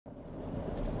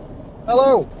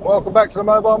Hello, welcome back to the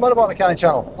Mobile Motorbike Mechanic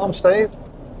channel. I'm Steve.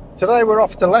 Today we're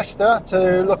off to Leicester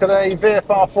to look at a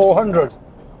VFR 400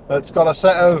 that's got a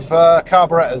set of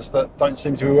carburetors that don't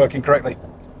seem to be working correctly.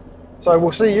 So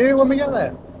we'll see you when we get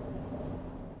there.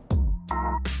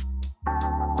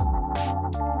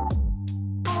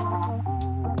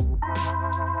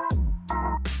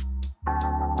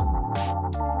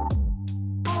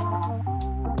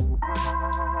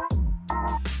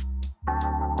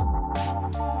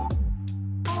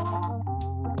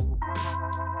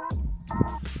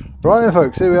 Right then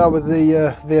folks, here we are with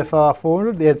the VFR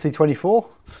 400, the NC24.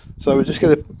 So we're just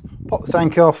going to pop the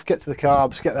tank off, get to the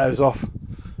carbs, get those off.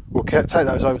 We'll take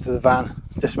those over to the van,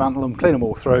 dismantle them, clean them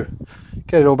all through,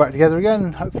 get it all back together again,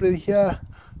 and hopefully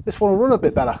this one will run a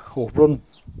bit better, or run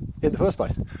in the first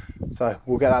place. So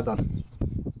we'll get that done.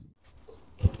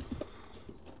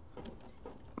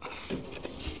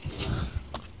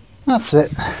 That's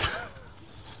it.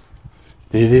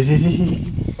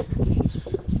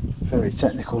 Very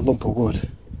technical lump of wood.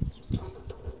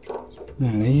 Now,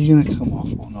 are you going to come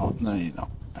off or not? No, you're not.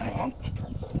 Hang on.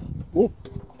 Whoop.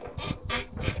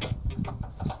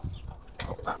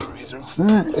 Got that breather off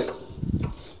there.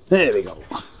 There we go.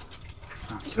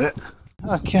 That's it.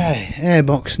 Okay,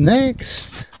 airbox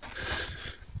next.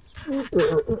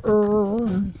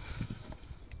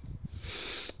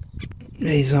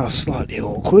 These are slightly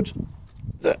awkward.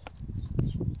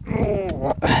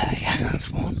 Okay,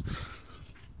 that's one.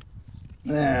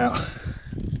 Now,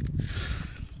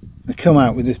 they come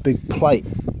out with this big plate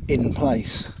in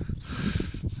place.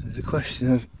 There's a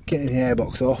question of getting the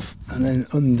airbox off and then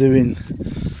undoing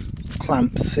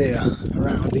clamps here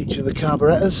around each of the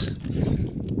carburetors,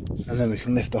 and then we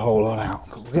can lift the whole lot out.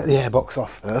 But we'll get the airbox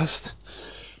off first.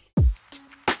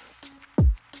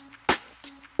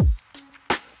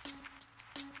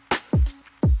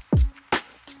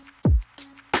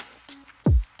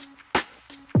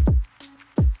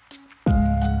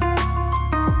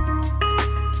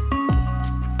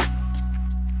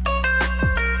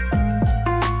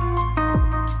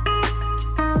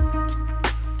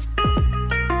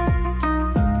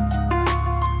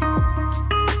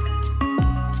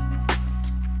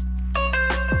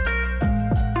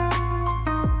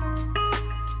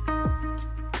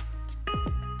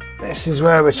 This is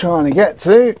where we're trying to get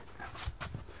to.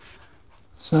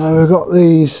 So we've got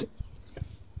these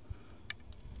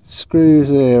screws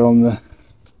here on the,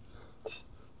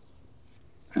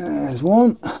 there's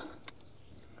one.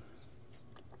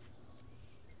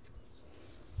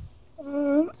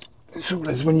 The trouble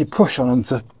is when you push on them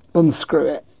to unscrew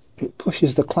it, it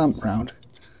pushes the clamp round.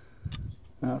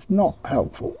 That's not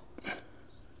helpful.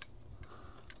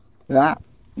 That,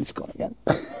 it's gone again.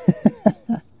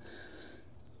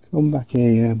 Come back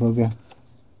here, you bugger.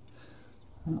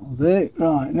 That'll do.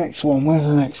 Right, next one. Where's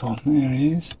the next one? There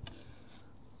he is.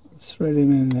 Thread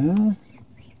him in there.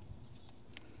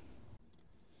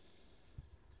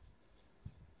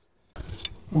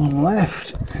 One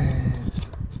left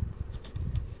is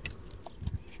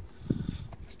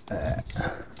there.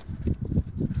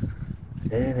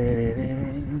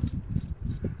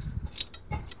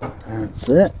 That's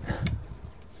it.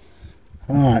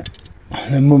 Right.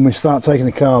 And then when we start taking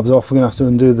the carbs off, we're going to have to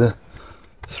undo the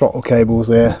throttle cables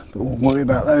there, but we'll worry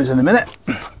about those in a minute.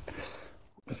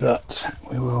 But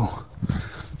we will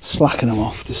slacken them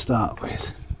off to start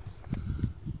with.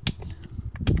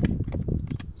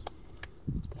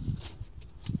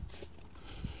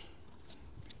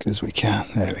 Because we can.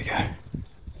 There we go.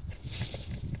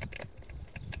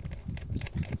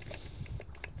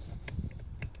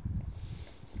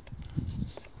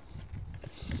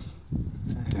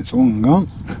 That's one gone.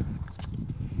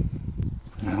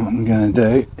 And what I'm going to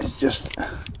do is just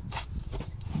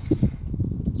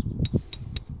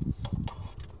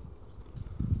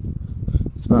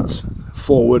that's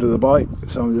forward of the bike,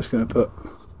 so I'm just going to put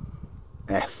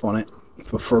F on it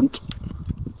for front,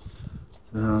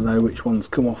 so I know which ones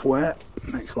come off where.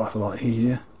 Makes life a lot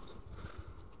easier.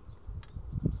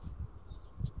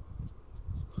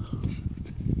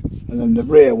 And then the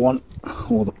rear one,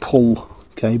 or the pull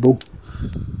cable,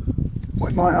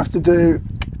 we might have to do,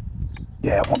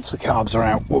 yeah, once the carbs are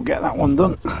out, we'll get that one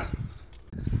done.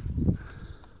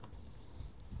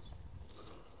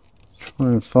 Try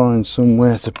and find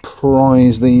somewhere to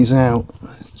prise these out.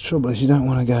 The trouble is you don't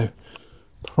want to go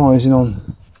prising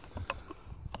on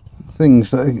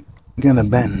things that are going to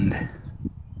bend.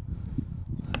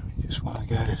 You just want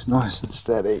to go nice and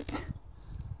steady.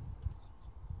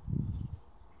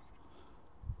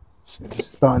 So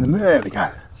it's starting to move, there we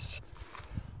go.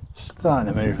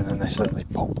 Starting to move and then they suddenly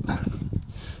pop.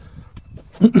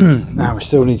 Now we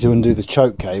still need to undo the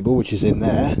choke cable, which is in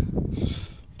there.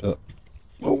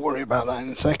 we'll worry about that in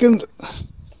a second.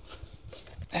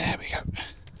 There we go.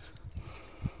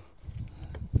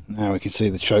 Now we can see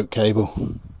the choke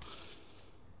cable.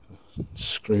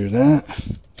 Screw that.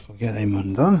 I'll get him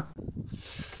undone.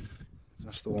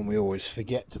 That's the one we always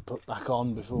forget to put back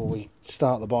on before we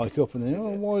start the bike up, and then, oh,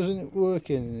 why isn't it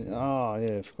working? Ah,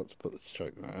 yeah, I forgot to put the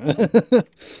choke there.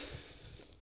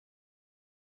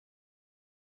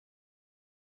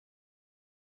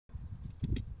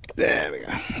 There we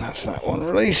go. That's that one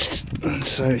released. And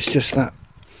so it's just that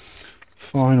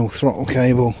final throttle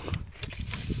cable.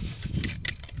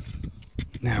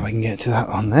 Now we can get to that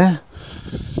on there.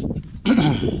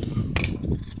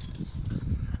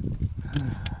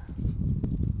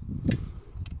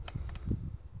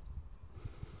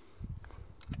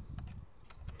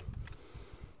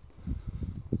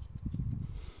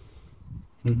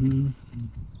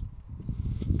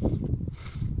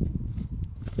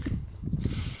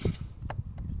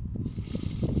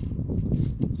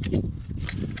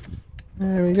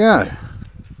 There we go.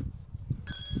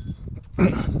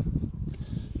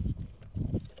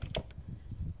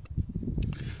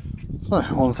 So,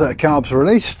 one set of carbs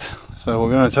released. So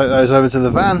we're going to take those over to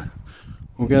the van.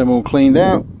 We'll get them all cleaned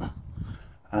out,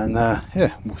 and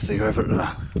yeah, we'll see you over at the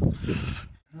van.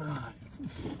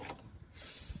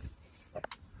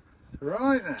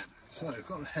 Right then. So I've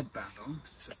got the headband on.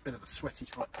 It's a bit of a sweaty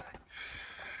hot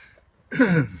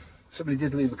day. Somebody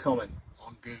did leave a comment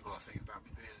on Google, I think, about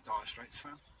me being a Dire Straits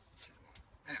fan.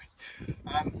 Anyway,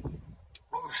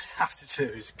 what we're going to have to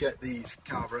do is get these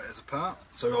carburetors apart.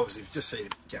 So obviously you've just seen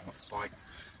them get off the bike.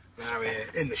 Now we're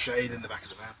in the shade in the back of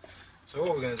the van. So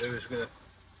what we're going to do is we're going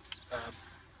to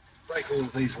break all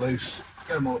of these loose,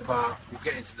 get them all apart. We'll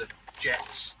get into the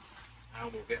jets,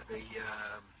 and we'll get the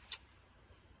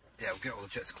we'll get all the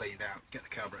jets cleaned out, get the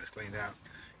carburetors cleaned out,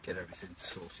 get everything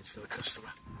sorted for the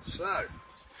customer. So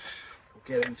we'll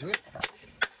get into it.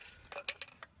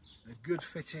 A good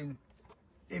fitting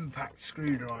impact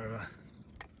screwdriver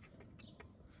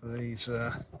for these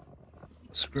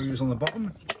screws on the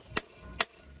bottom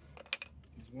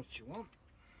is what you want.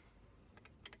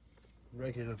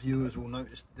 Regular viewers will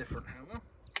notice the different hammer.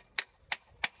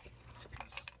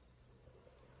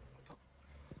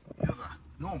 The other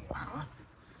normal hammer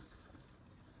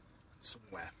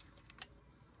somewhere.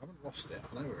 I haven't lost it,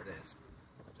 I know where it is.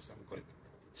 I just haven't got it.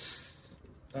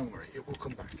 Don't worry, it will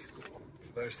come back.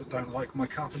 For those that don't like my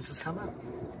carpenter's hammer,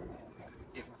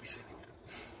 it will be seen again.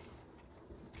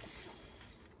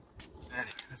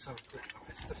 Anyway, let's have a quick look.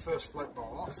 This is the first float bar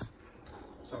off.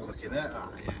 Let's have a look in there.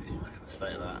 Ah, yeah, look at the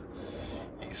state of that.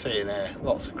 You can see in there,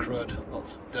 lots of crud,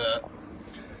 lots of dirt.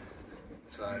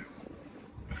 So,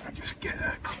 if we just get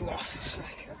a cloth a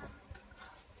second.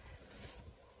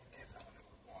 Give that a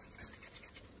little wipe.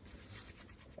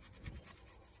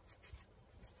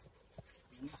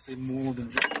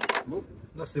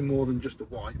 Nothing more than just a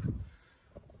wipe, and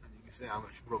you can see how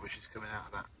much rubbish is coming out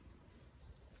of that.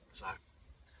 So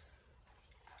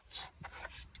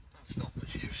that's not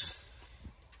much use.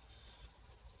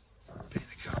 Being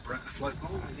a carburetor float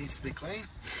bowl, it needs to be clean.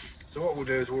 So what we'll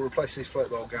do is we'll replace these float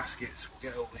bowl gaskets.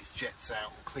 We'll get all these jets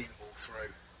out, clean them all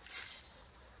through.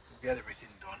 We'll get everything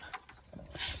done,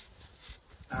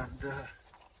 and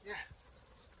yeah.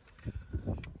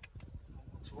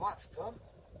 Once all that's done,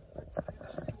 hopefully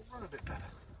this thing will run a bit better.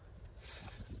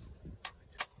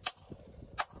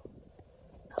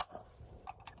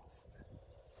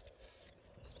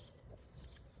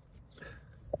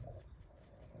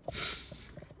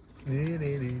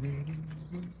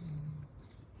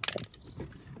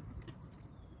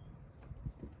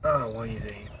 Oh, why is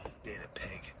he being a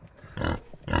pig?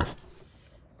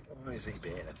 Why is he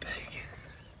being a pig?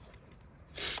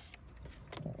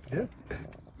 Yep.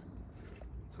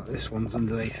 So this one's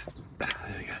underneath. There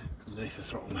we go. Underneath the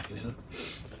throttle mechanism.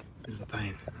 Bit of a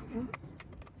pain. That one.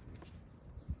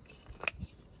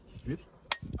 Good.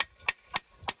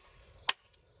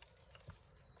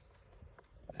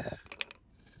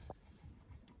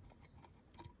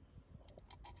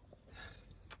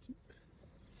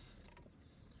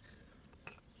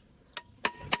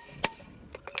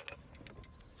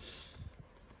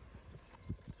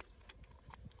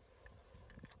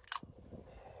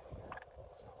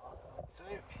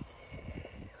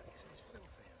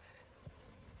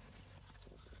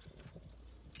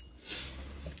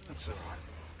 That's alright.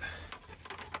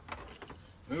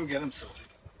 We'll get them sorted.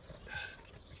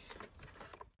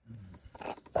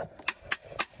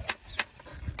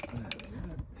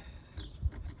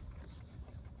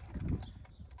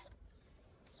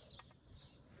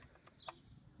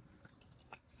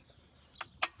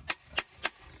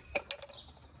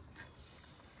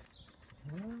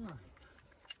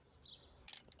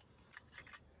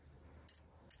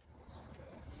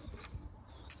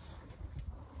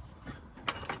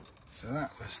 So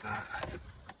that was that.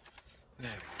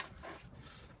 There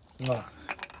we go. Right.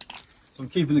 So I'm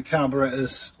keeping the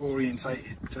carburetors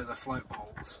orientated to the float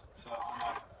holes, so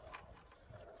I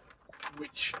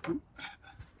know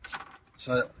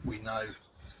so that we know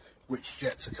which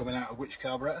jets are coming out of which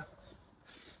carburetor.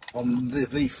 On the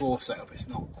V4 setup, it's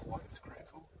not quite as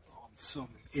critical. On some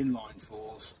inline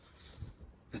fours,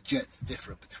 the jets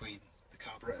differ between the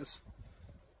carburetors.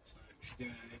 So if you're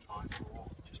doing an inline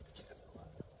four, just be careful.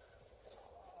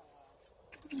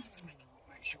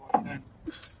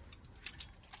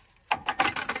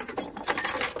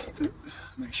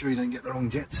 Make sure you don't get the wrong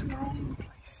jets in the wrong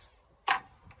place.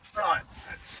 Right,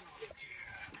 let's have a look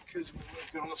here. Because we're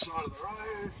working on the side of the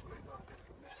road, we've got a bit of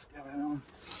a mess going on.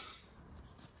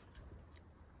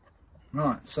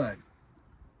 Right, so,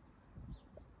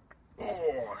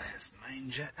 there's the main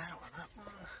jet out of that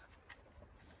one.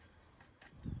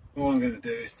 All I'm going to do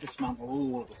is dismantle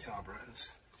all of the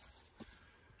carburetors,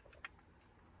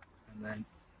 and then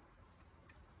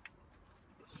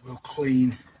we'll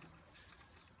clean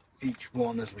each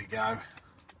one as we go,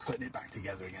 putting it back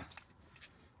together again.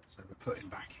 So we're putting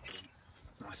back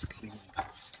in nice clean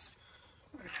parts.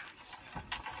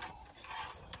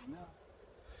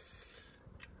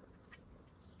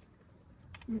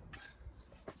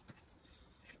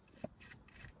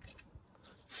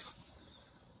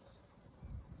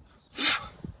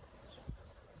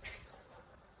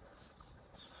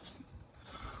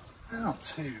 They're not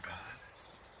too bad.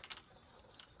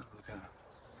 Look at that.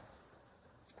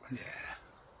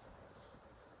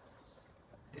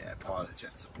 Yeah, pilot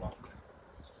jets are blocked.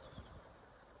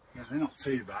 Yeah, they're not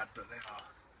too bad, but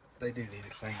they do need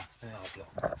a clean. They are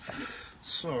blocked.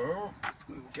 So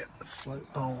we'll get the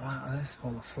float bowl out of this,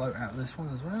 or the float out of this one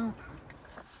as well.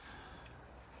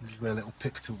 This is where little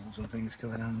pick tools and things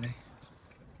come in handy.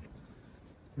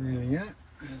 There we go.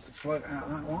 There's the float out of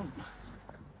that one.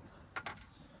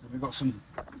 And we've got some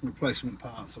replacement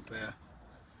parts up here,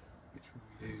 which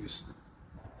we'll use.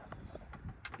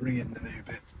 Bring in the new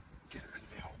bit, get rid of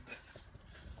the old bit.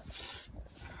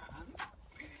 And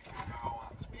that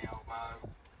was my elbow.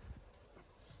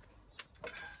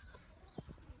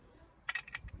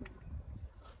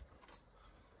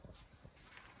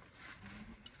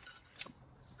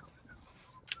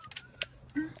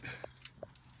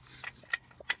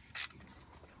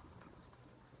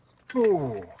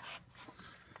 Oh.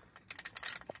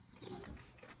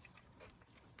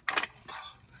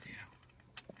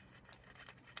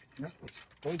 Yeah,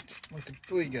 like a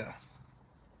twigger.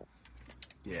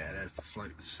 Yeah, there's the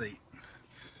float seat.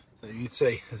 So you can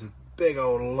see there's a big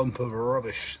old lump of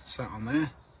rubbish sat on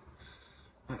there.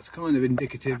 That's kind of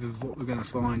indicative of what we're going to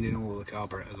find in all the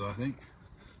carburetors, I think.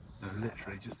 I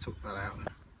literally just took that out.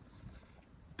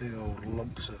 Big old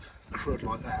lumps of crud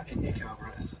like that in your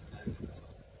carburetors and over the top.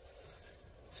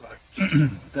 So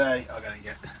they are going to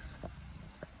get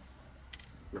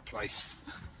replaced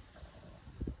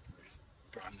with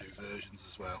brand new versions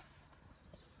as well.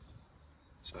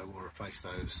 So we'll replace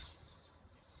those.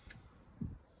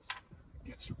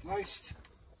 Gets replaced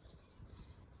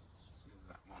with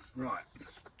that one. Right.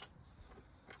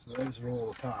 So those are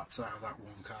all the parts out of that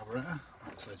one carburetor.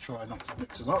 So try not to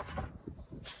mix them up.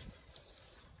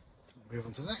 Move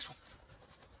on to the next one.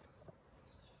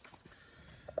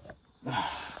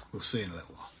 We'll see in a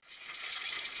little while.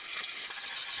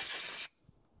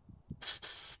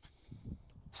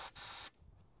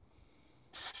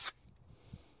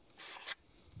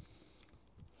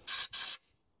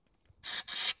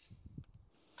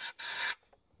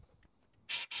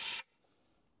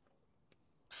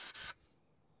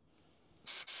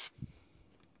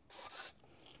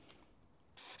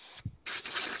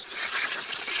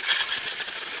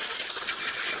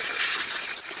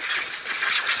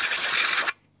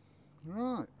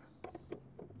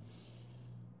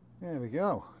 There we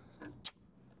go.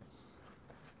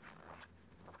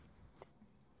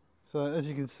 So as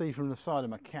you can see from the side of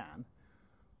my can,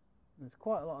 there's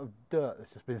quite a lot of dirt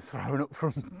that's just been thrown up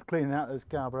from cleaning out those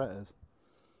carburetors.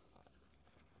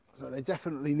 So they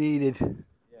definitely needed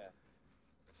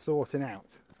sorting out.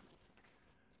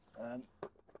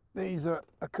 These are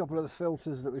a couple of the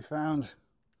filters that we found.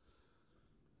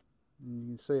 And you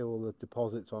can see all the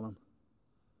deposits on them.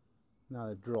 Now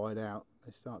they've dried out,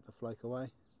 they start to flake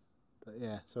away. But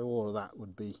yeah, so all of that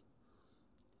would be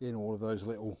in all of those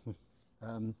little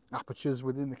apertures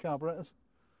within the carburetors.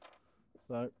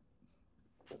 So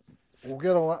we'll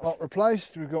get all that lot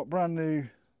replaced. We've got brand new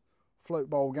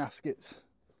float bowl gaskets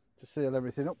to seal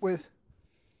everything up with.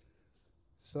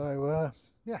 So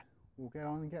yeah, we'll get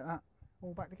on and get that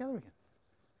all back together again.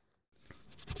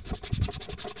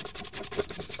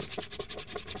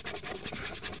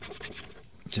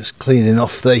 just cleaning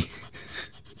off the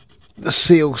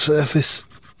seal surface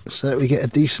so that we get a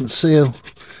decent seal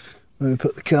when we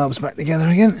put the carbs back together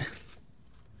again.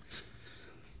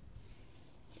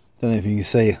 Don't know if you can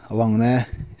see along there,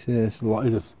 there's a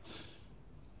load of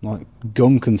like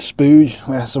gunk and spooge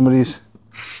where somebody's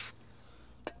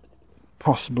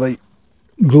possibly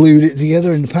glued it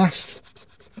together in the past.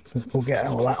 But we'll get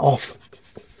all that off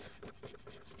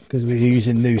because we're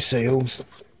using new seals.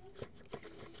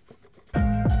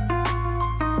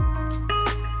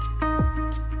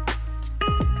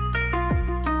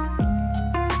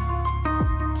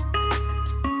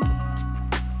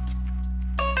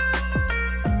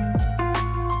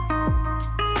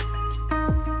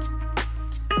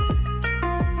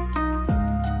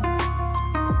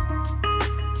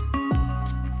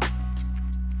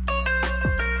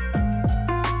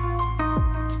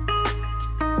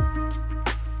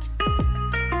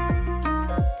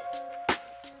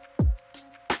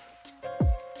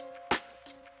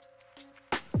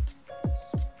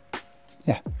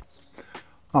 Yeah,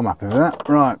 I'm happy with that.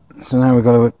 Right, so now we've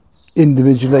got to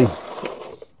individually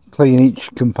clean each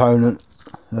component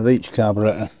of each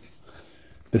carburetor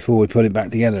before we put it back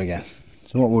together again.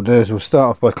 So what we'll do is we'll start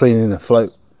off by cleaning the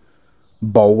float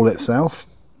bowl itself,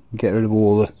 get rid of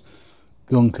all the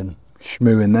gunk and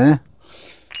schmoo in there,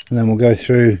 and then we'll go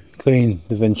through, clean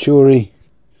the venturi.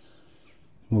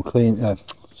 We'll clean,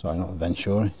 sorry, not the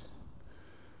venturi,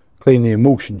 clean the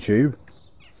emulsion tube.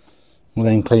 We'll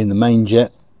then clean the main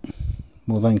jet,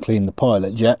 we'll then clean the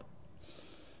pilot jet,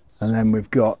 and then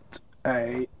we've got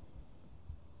a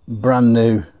brand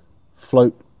new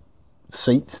float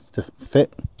seat to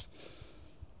fit,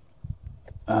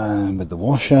 and with the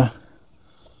washer,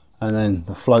 and then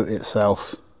the float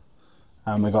itself,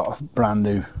 and we've got a brand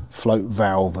new float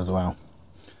valve as well.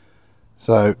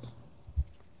 So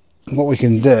what we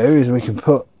can do is we can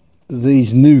put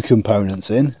these new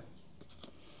components in,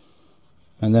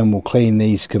 and then we'll clean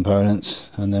these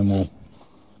components, and then we'll,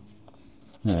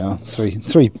 you know,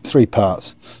 three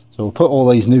parts. So we'll put all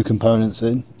these new components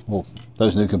in, or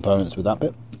those new components with that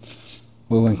bit.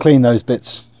 We'll then clean those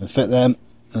bits and fit them,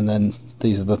 and then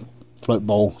these are the float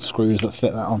bowl screws that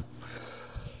fit that on.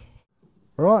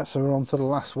 Right, so we're on to the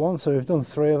last one. So we've done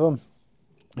 3 of them.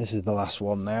 This is the last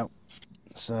one now.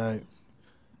 So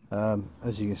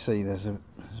as you can see, there's a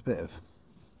bit of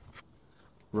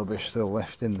rubbish still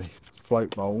left in the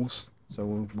float bowls, so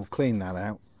we'll clean that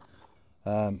out.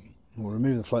 We'll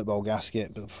remove the float bowl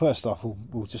gasket, but first off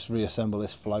we'll just reassemble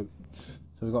this float.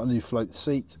 So we've got a new float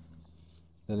seat,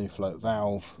 the new float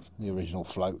valve, the original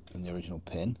float and the original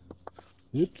pin.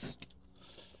 Oops.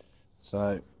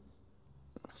 So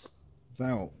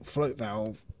float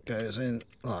valve goes in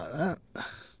like that.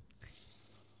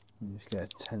 You just get a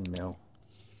 10mm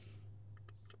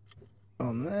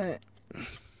on there.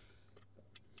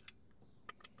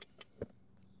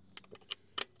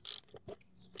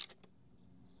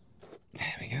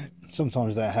 There we go.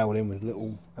 Sometimes they're held in with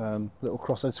little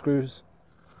crosshead screws,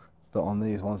 but on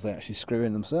these ones they actually screw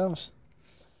in themselves.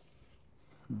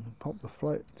 Pop the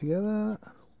float together.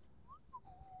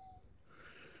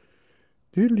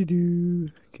 Doodly doo.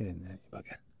 Get in there, you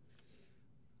bugger.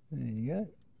 There you go.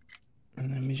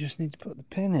 And then we just need to put the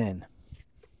pin in.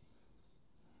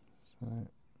 So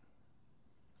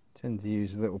I tend to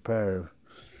use a little pair of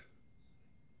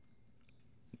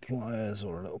pliers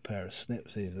or a little pair of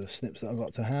snips. These are the snips that I've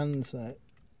got to hand, so there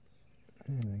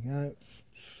we go.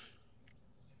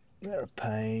 They're a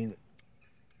pain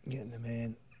getting them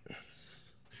in.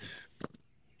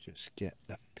 Just get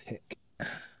the pick.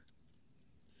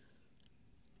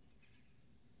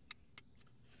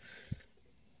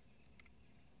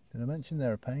 Did I mention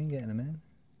they're a pain getting them in?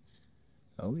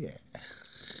 Oh yeah.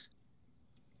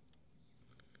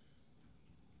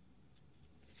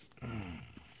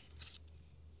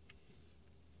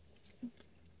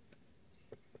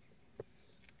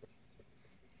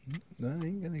 That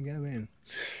ain't gonna go in.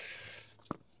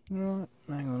 Right,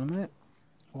 hang on a minute.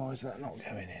 Why is that not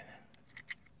going in?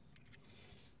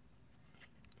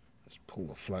 Let's pull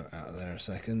the float out of there a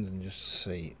second and just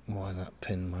see why that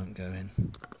pin won't go in.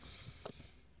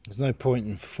 There's no point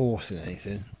in forcing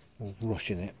anything or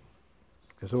rushing it,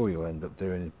 because all you'll end up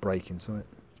doing is breaking something.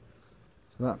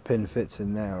 So that pin fits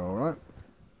in there alright.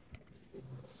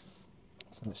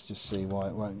 So let's just see why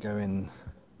it won't go in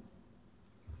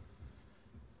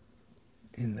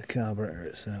the carburetor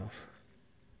itself.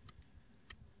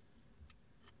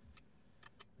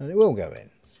 And it will go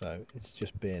in, so it's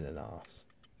just being an arse.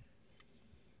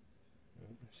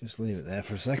 Let's just leave it there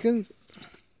for a second.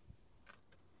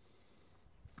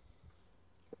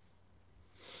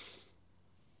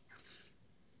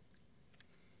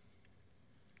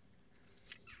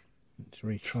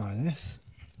 Let's retry this.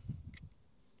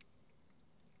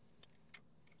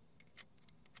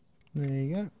 There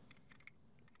you go.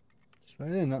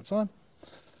 Straight in that time.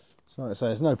 So like I say,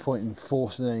 there's no point in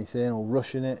forcing anything or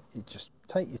rushing it. You just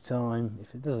take your time.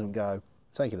 If it doesn't go,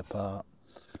 take it apart,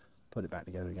 put it back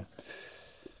together again.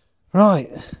 Right,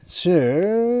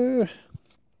 so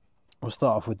we'll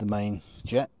start off with the main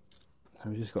jet. So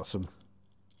we've just got some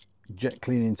jet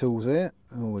cleaning tools here.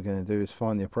 All we're going to do is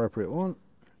find the appropriate one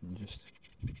and just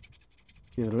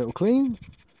give it a little clean.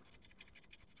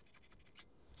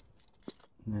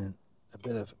 And then a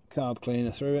bit of carb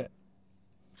cleaner through it.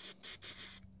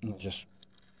 And that just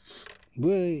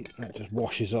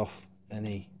washes off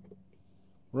any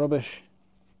rubbish.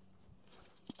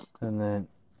 And then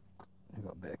we've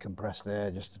got a bit of compressed air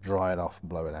just to dry it off and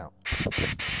blow it out.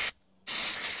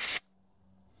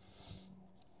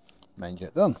 Main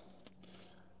jet done.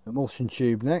 Emulsion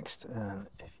tube next, and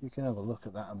if you can have a look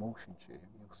at that emulsion tube,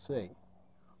 you'll see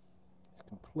it's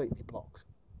completely blocked,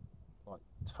 like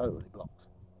totally blocked.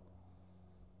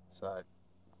 So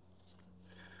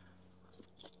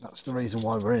that's the reason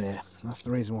why we're in here. That's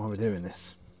the reason why we're doing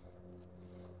this.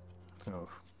 So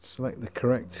select the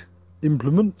correct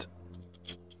implement.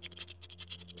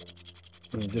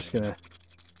 We're just gonna,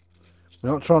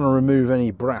 we're not trying to remove any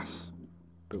brass,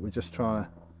 but we're just trying to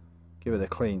give it a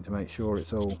clean to make sure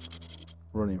it's all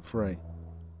running free.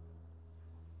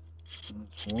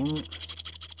 That's 1,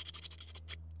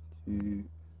 2,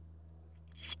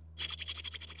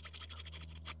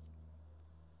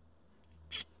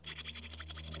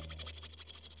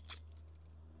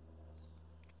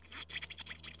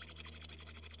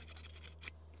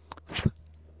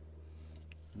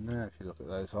 now if you look at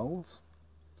those holes,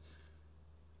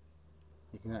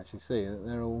 you can actually see that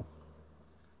they're all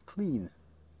clean.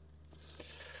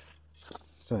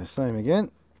 So same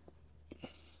again.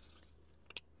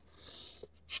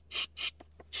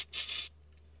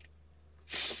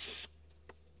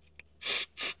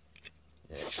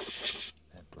 Yeah,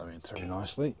 they're blowing through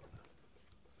nicely.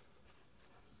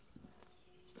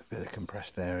 A bit of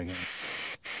compressed air again.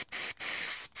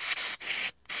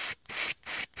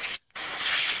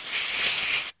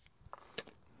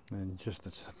 And just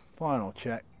a final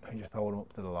check, I just hold them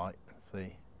up to the light and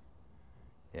see.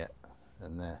 Yeah,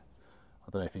 and there.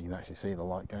 I don't know if you can actually see the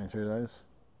light going through those,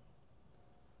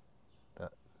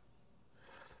 but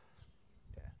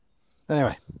yeah.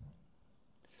 Anyway,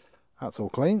 that's all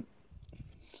clean.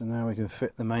 So now we can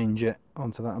fit the main jet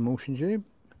onto that emulsion tube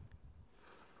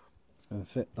and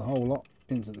fit the whole lot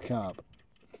into the carb.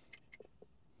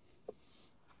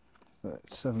 So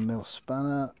 7mm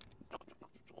spanner.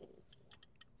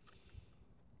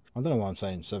 I don't know why I'm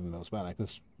saying 7mm spanner,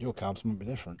 because your carbs might be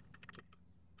different.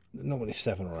 They're normally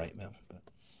 7 or 8mm. But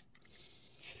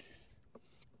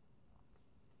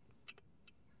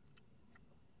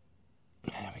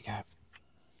there we go.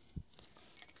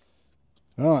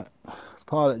 Right,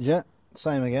 pilot jet,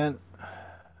 same again.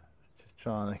 Just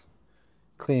trying to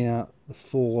clean out the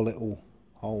 4 little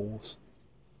holes.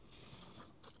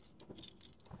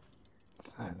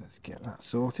 So let's get that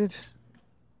sorted.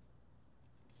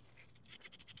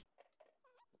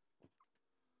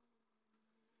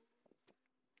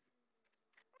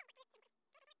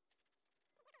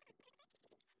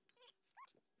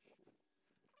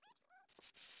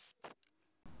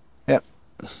 Yep,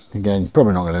 again,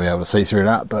 probably not going to be able to see through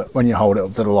that, but when you hold it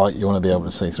up to the light you want to be able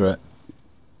to see through it,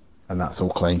 and that's all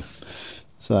clean.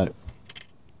 So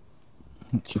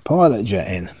put your pilot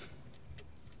jet in.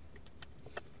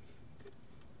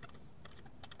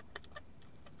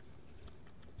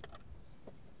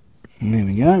 And there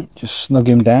we go, just snug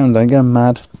him down, don't go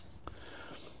mad.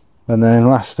 And then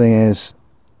last thing is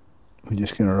we're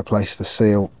just going to replace the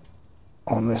seal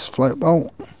on this float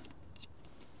bolt.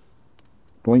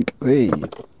 Boink, hey,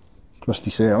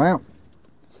 crusty seal out,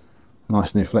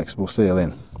 nice new flexible seal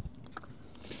in.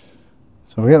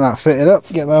 So we get that fitted up,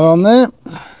 get that on there,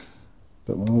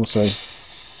 but we'll also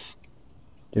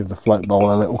give the float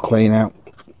bowl a little clean out.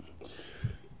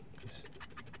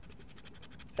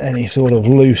 Any sort of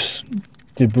loose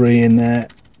debris in there,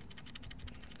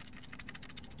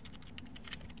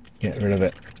 get rid of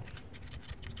it.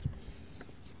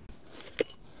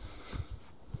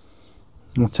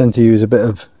 I tend to use a bit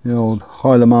of the old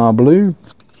Hylamar blue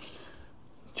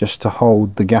just to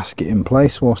hold the gasket in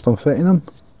place whilst I'm fitting them.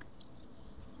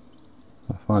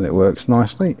 I find it works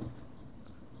nicely,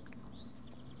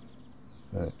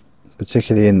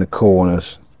 particularly in the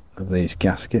corners of these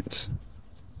gaskets.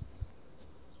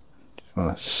 Just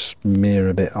want to smear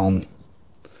a bit on.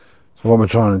 So what we're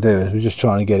trying to do is we're just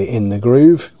trying to get it in the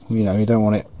groove. You know, you don't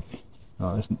want it,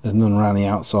 there's none around the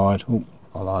outside. Oh,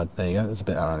 I lied, there you go, there's a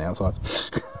bit around the outside.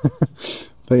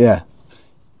 But yeah,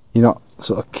 you're not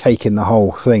sort of caking the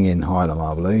whole thing in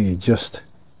Hylamar blue, you're just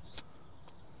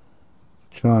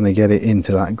trying to get it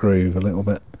into that groove a little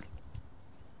bit,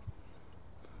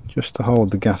 just to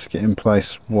hold the gasket in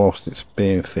place whilst it's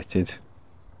being fitted.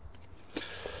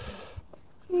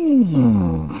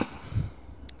 So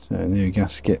new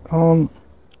gasket on.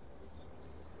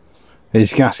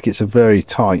 These gaskets are very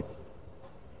tight,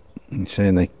 you see,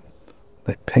 and they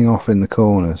ping off in the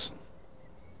corners,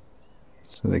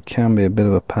 so they can be a bit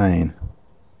of a pain.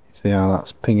 See how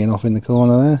that's pinging off in the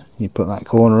corner there? You put that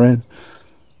corner in,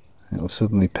 it will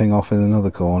suddenly ping off in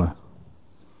another corner.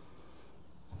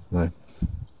 So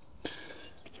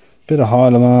bit of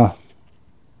Hylamar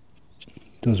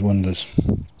does wonders.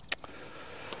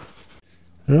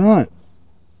 Right,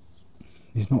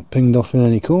 he's not pinged off in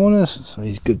any corners, so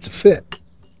he's good to fit.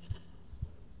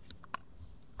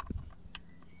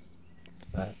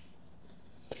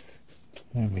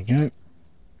 There we go.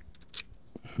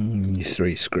 And your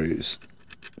 3 screws.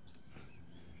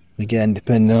 Again,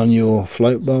 depending on your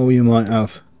float bowl, you might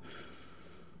have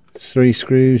 3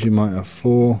 screws, you might have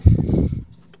 4.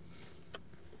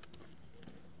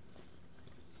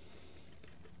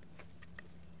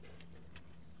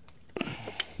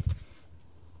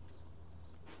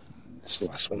 This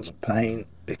last one's a pain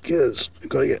because we've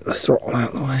got to get the throttle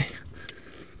out of the way.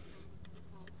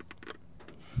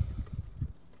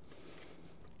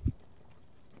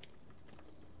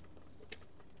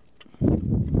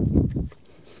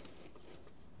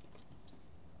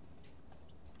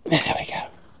 There we go.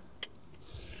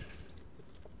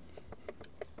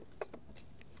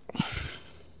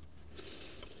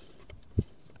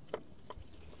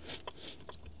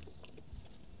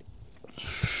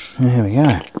 There we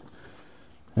go.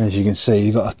 As you can see,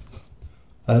 you've got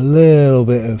a little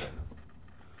bit of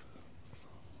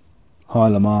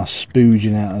Hylamar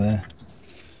spooging out of there.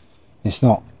 It's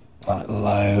not like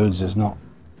loads, it's not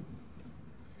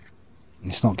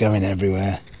going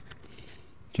everywhere,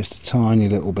 just a tiny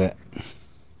little bit,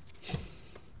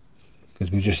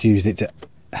 because we've just used it to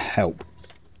help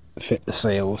fit the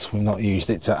seals, we've not used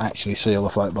it to actually seal the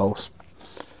float bowls.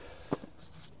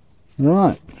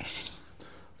 Right,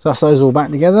 so that's those all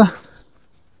back together.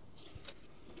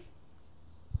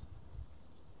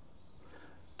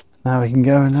 Now we can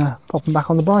go and pop them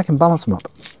back on the bike and balance them up.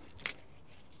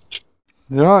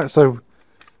 Alright, so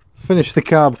finish the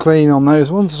carb clean on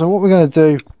those ones. So what we're going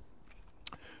to do,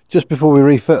 just before we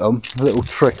refit them, a little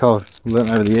trick I've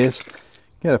learnt over the years,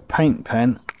 get a paint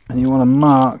pen and you want to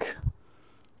mark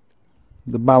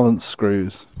the balance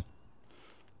screws.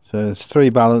 So there's 3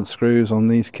 balance screws on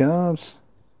these carbs.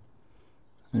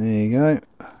 There you go.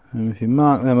 And if you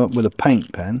mark them up with a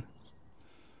paint pen,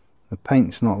 the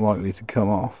paint's not likely to come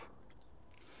off.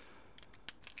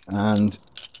 And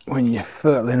when you're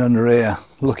furtling under here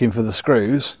looking for the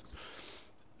screws,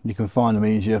 you can find them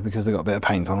easier because they've got a bit of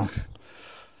paint on them.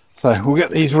 So we'll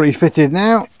get these refitted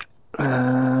now.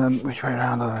 Which way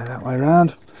around are they? That way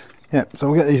around. Yep, so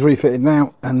we'll get these refitted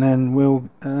now and then we'll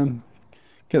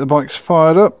get the bikes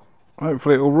fired up.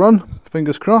 Hopefully it will run,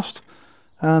 fingers crossed,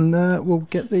 and we'll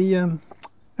get the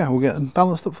we'll get them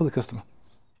balanced up for the customer.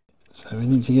 So we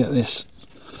need to get this,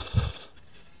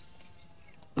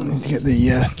 I need to get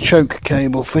the choke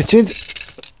cable fitted.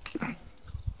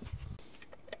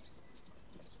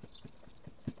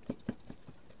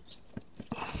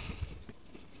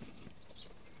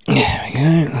 There we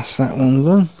go, that's that one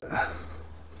done.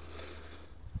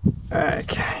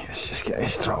 Okay, let's just get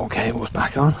these throttle cables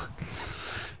back on.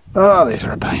 Oh, these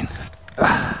are a pain.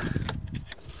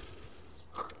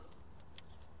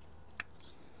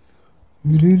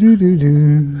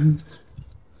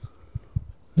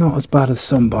 Not as bad as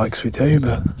some bikes we do,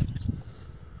 but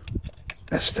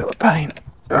they're still a pain.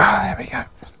 There we go.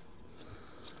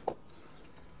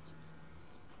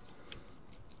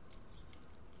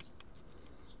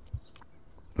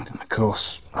 And of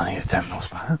course, I need a terminal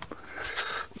spanner.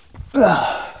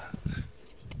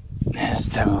 There's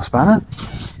a terminal spanner.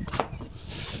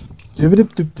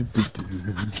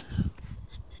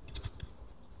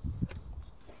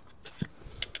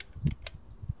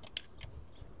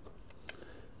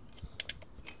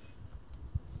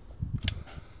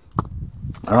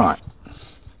 Alright,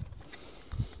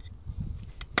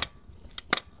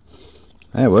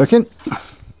 they're working.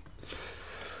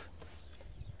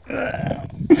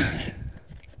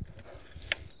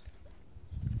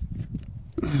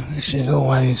 This is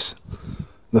always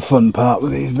the fun part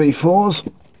with these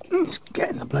V4s, it's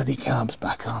getting the bloody carbs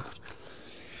back on,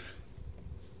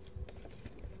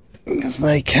 because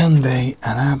they can be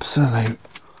an absolute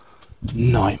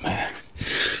nightmare.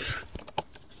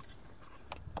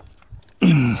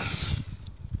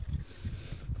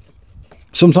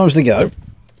 Sometimes they go,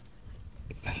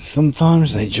 and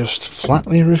sometimes they just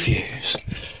flatly refuse.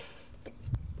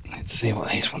 Let's see what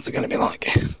these ones are going to be like.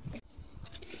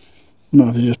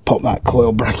 Might just pop that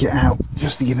coil bracket out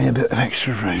just to give me a bit of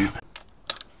extra room.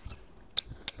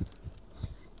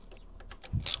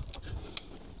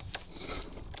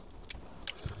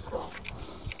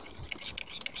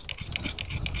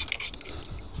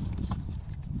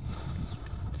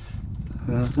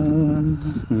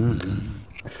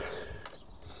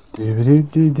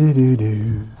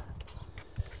 Do-do-do-do-do-do.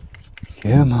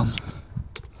 Come on.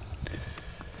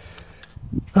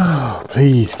 Oh,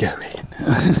 please go in.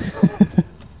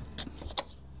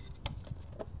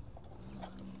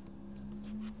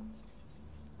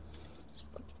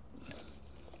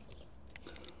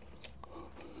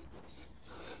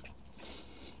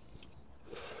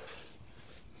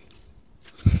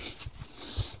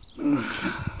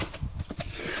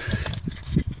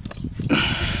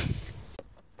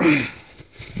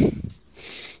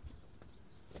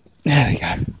 There we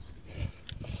go.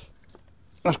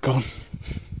 That's gone.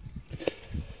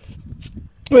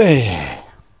 Hey.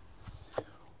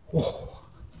 Oh.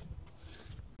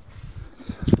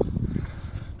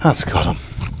 That's got them.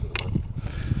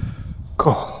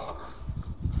 God.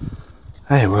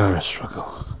 They were a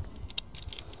struggle.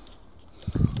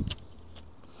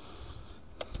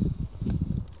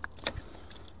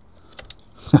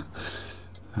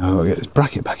 I've got to get this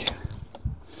bracket back in.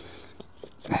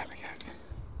 There we go.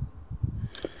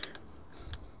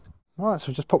 Right,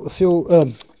 so just pop the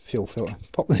fuel filter,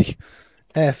 pop the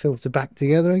air filter back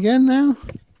together again now.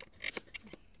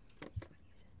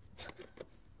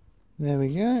 There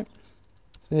we go.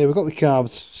 So yeah, we've got the carbs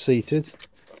seated.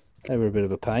 They were a bit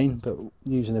of a pain, but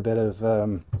using a bit of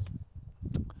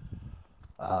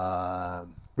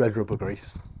red rubber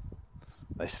grease,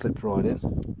 they slipped right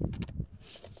in.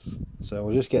 So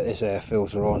we'll just get this air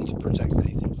filter on to protect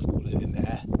anything falling in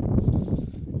there,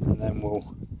 and then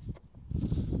we'll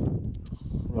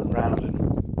run round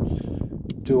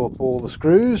and do up all the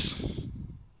screws,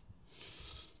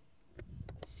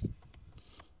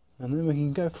 and then we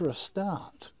can go for a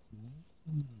start.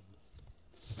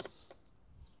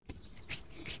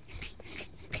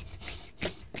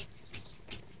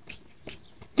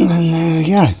 And there we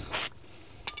go.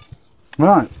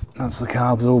 Right, that's the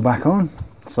carbs all back on.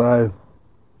 So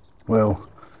we'll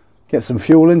get some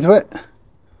fuel into it,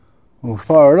 we'll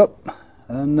fire it up,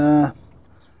 and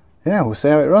yeah, we'll see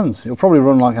how it runs. It'll probably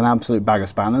run like an absolute bag of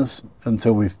spanners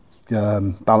until we've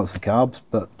balanced the carbs,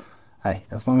 but hey,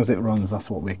 as long as it runs, that's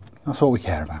what we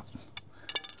care about.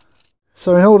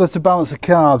 So in order to balance the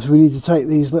carbs, we need to take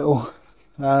these little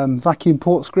vacuum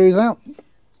port screws out.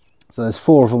 So there's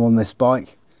 4 of them on this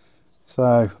bike.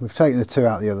 So we've taken the 2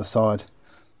 out the other side.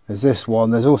 There's this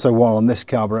one, there's also one on this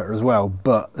carburetor as well,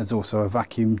 but there's also a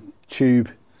vacuum tube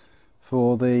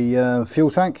for the fuel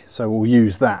tank, so we'll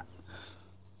use that.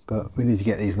 But we need to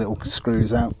get these little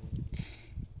screws out,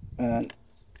 and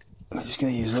we're just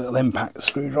going to use a little impact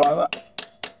screwdriver.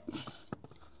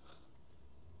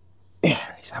 Yeah,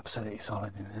 he's absolutely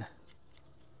solid in there.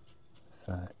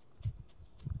 So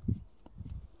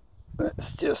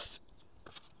let's just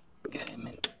get him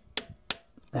in.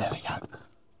 There we go.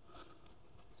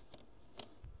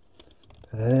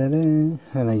 And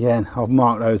again, I've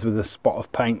marked those with a spot of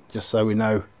paint just so we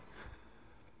know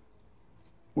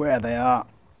where they are.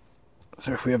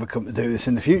 So if we ever come to do this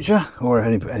in the future, or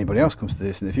if anybody else comes to do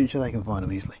this in the future, they can find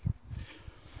them easily.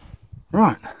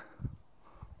 Right,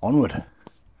 onward.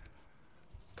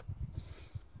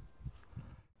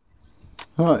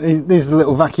 Alright, these are the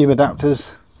little vacuum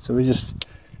adapters. So we just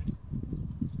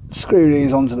screw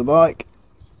these onto the bike.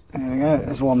 There we go,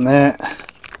 there's one there.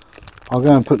 I'll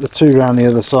go and put the 2 around the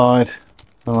other side,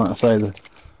 and like I say, the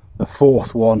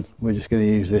 4th one, we're just going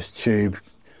to use this tube.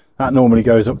 That normally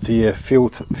goes up to your fuel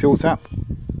tap,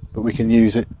 but we can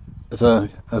use it as a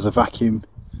vacuum,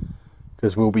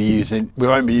 because we won't be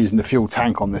using the fuel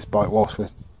tank on this bike whilst we're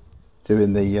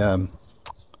doing the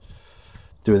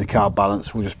carb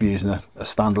balance. We'll just be using a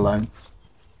standalone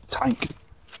tank.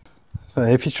 So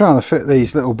if you're trying to fit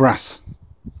these little brass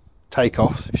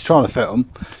takeoffs, if you're trying to fit them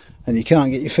and you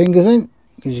can't get your fingers in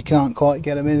because you can't quite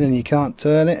get them in, and you can't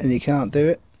turn it and you can't do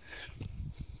it,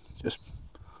 just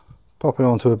pop it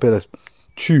onto a bit of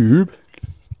tube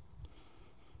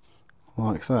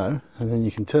like so, and then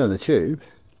you can turn the tube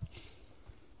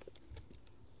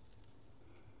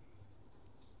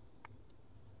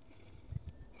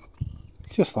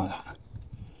just like that,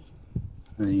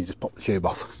 and then you just pop the tube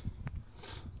off.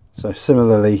 So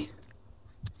similarly,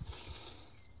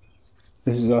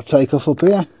 this is our takeoff up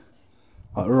here,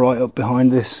 like right up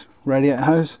behind this radiator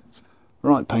hose.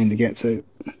 Right pain to get to.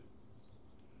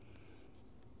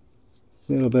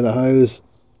 Little bit of hose.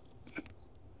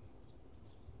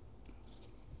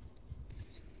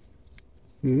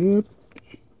 Yep.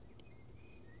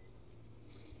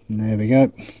 And there we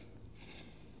go.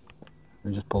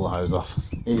 And just pull the hose off.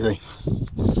 Easy.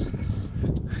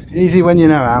 Easy when you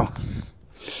know how.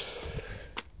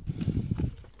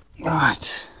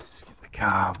 Right, let's get the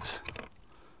carbs.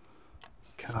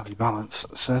 Carby balance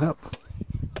set up.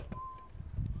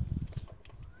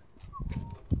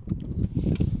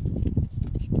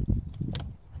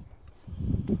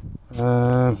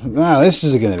 Now this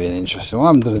is going to be an interesting one. I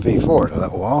haven't done a V4 in a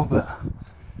little while, but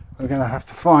we're going to have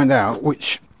to find out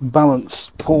which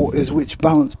balance port is which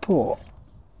balance port.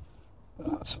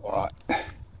 That's alright.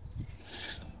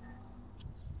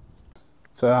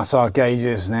 So that's our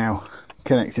gauges now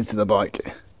connected to the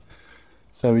bike.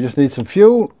 So we just need some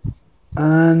fuel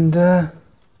and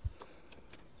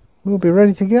we'll be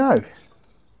ready to go.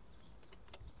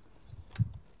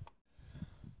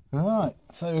 Alright,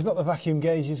 so we've got the vacuum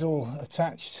gauges all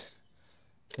attached.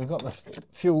 We've got the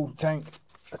fuel tank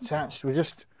attached. We're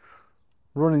just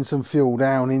running some fuel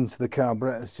down into the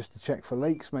carburetors just to check for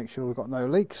leaks, make sure we've got no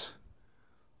leaks.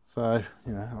 So,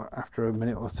 you know, after a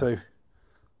minute or two,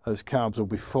 those carbs will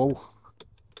be full.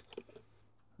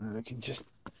 And we can just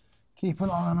keep an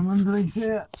eye on them underneath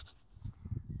here.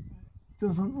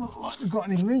 Doesn't look like we've got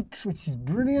any leaks, which is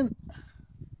brilliant.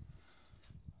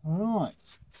 Alright.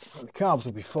 Well, the carbs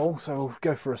will be full, so we'll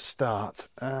go for a start.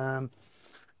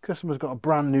 Customer's got a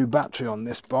brand new battery on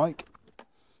this bike,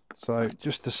 so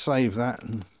just to save that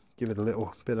and give it a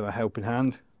little bit of a helping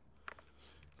hand,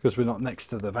 because we're not next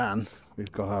to the van,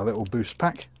 we've got our little boost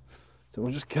pack. So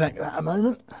we'll just connect that a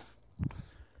moment.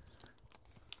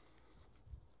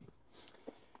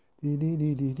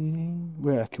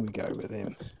 Where can we go with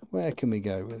him? Where can we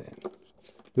go with him?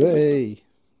 Hey!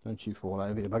 Don't you fall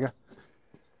over, you bugger.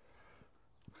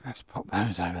 Let's pop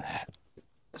those over there.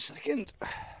 A second.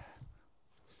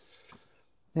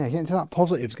 Yeah, getting to that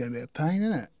positive is going to be a pain,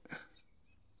 isn't it?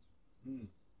 You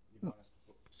might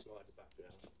have to slide the battery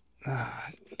out.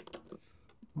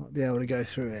 Might be able to go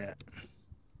through here.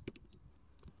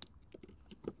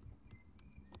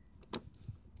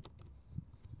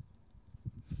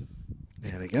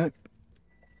 There we go.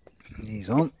 He's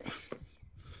on.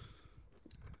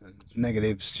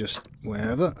 Negatives just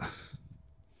wherever.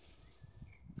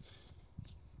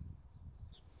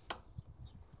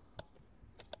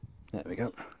 There we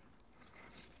go.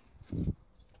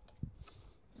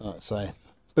 Like I say,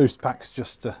 boost packs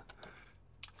just to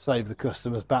save the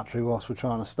customer's battery whilst we're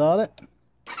trying to start it.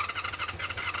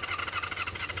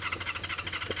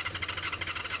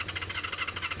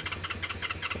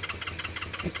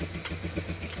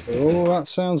 Oh, that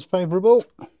sounds favourable.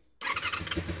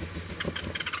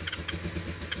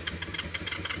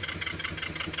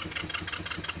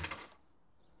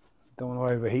 Don't want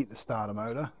to overheat the starter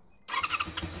motor.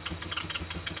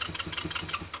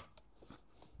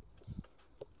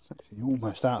 It's actually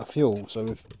almost out of fuel, so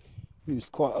we've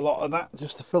used quite a lot of that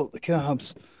just to fill up the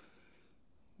carbs.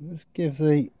 Let's give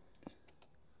the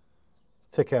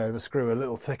tick over screw a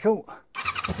little tickle.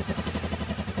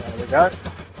 There we go.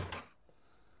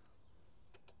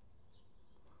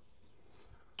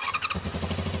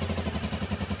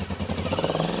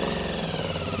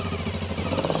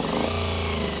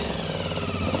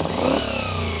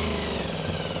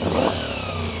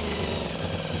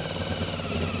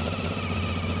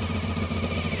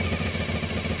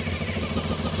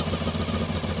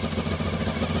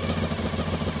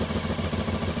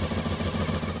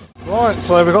 Right,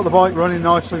 so we've got the bike running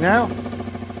nicely now.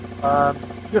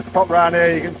 Just pop round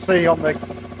here, you can see on the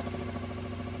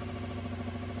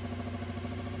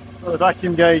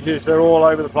vacuum gauges, they're all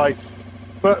over the place.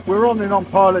 But we're running on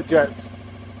pilot jets,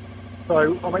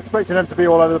 so I'm expecting them to be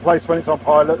all over the place when it's on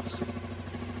pilots.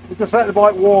 We'll just let the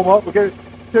bike warm up, we'll give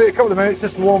it a couple of minutes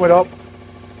just to warm it up.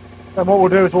 Then what we'll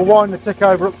do is we'll wind the tick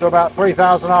over up to about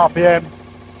 3000 RPM,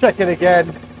 check it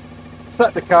again,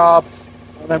 set the carbs,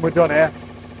 and then we're done here.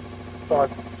 So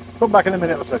come back in a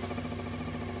minute or two.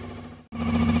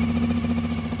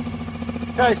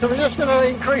 Okay, so we're just going to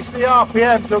increase the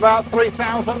RPM to about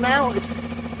 3000 now. The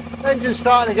engine's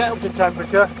starting to get up to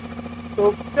temperature. So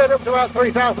we'll get up to about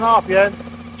 3000 RPM,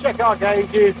 check our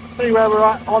gauges, see where we're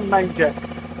at on main jet.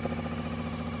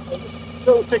 So just a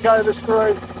little tick over the screw.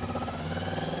 A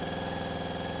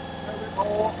little bit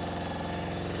more.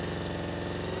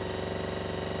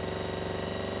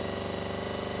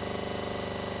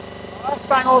 That's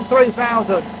bang on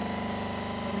 3000. And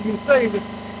you can see the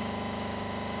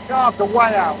carbs are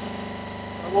way out.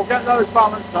 So We'll get those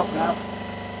balanced up now.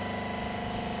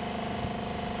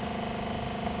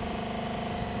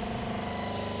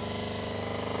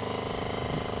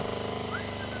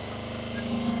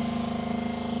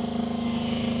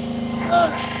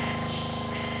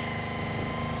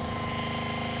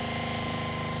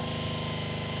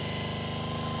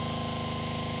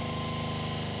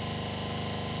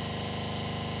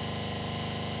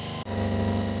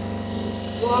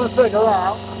 You want to figure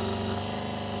out,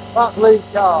 that's lead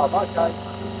carb, okay.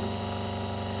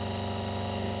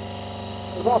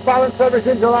 We've got to balance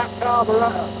everything to that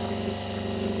carburetor.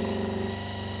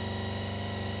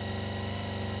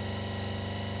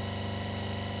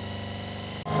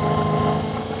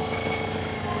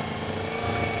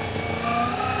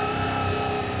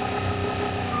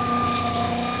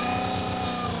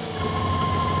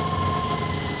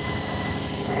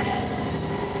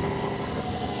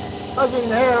 As you can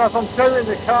hear, as I'm turning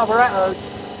the carburetors,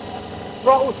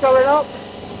 throttle's going up,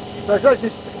 so it's actually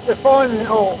defining it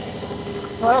all.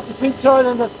 So I have to keep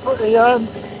turning the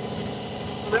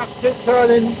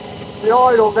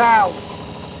idle down.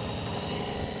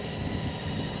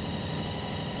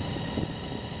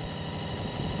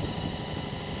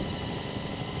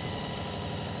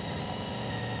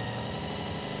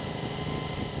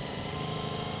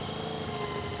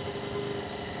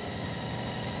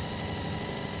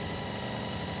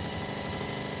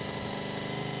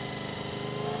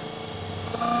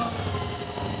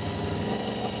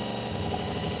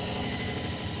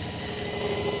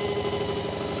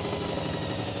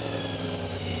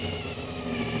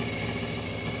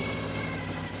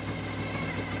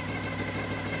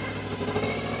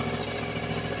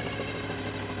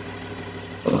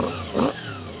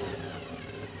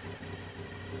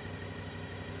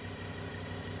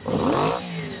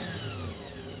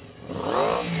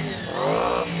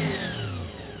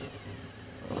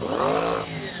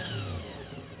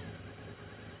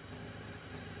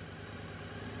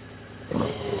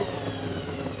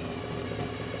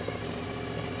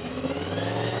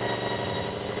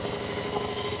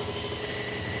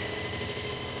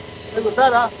 It was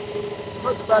better,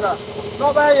 much better.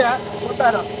 Not there yet, but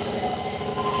better.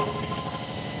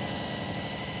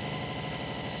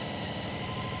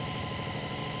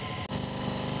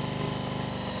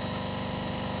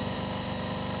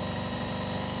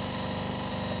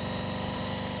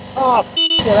 Oh,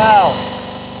 get out.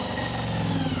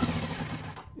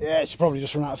 Yeah, it's probably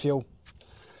just run out of fuel.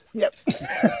 Yep.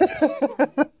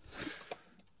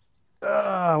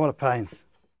 Ah, what a pain.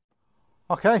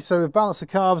 Okay, so we've balanced the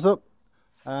carbs up,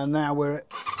 and now we're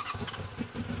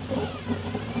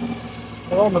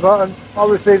on the button.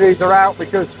 Obviously these are out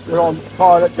because we're on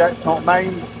pilot jets, not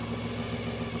main.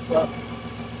 But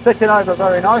ticking over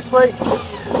very nicely.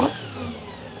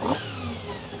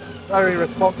 Very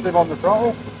responsive on the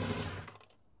throttle.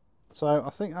 So I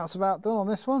think that's about done on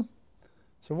this one.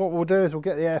 So what we'll do is we'll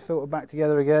get the air filter back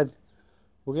together again.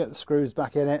 We'll get the screws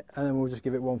back in it, and then we'll just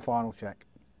give it one final check.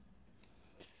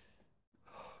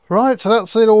 Right, so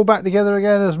that's it all back together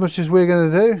again as much as we're going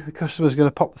to do. The customer's going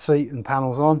to pop the seat and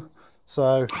panels on.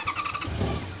 So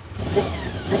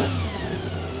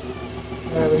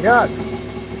there we go.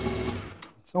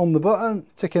 It's on the button,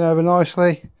 ticking over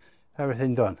nicely,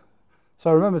 everything done.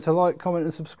 So remember to like, comment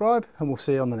and subscribe, and we'll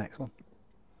see you on the next one.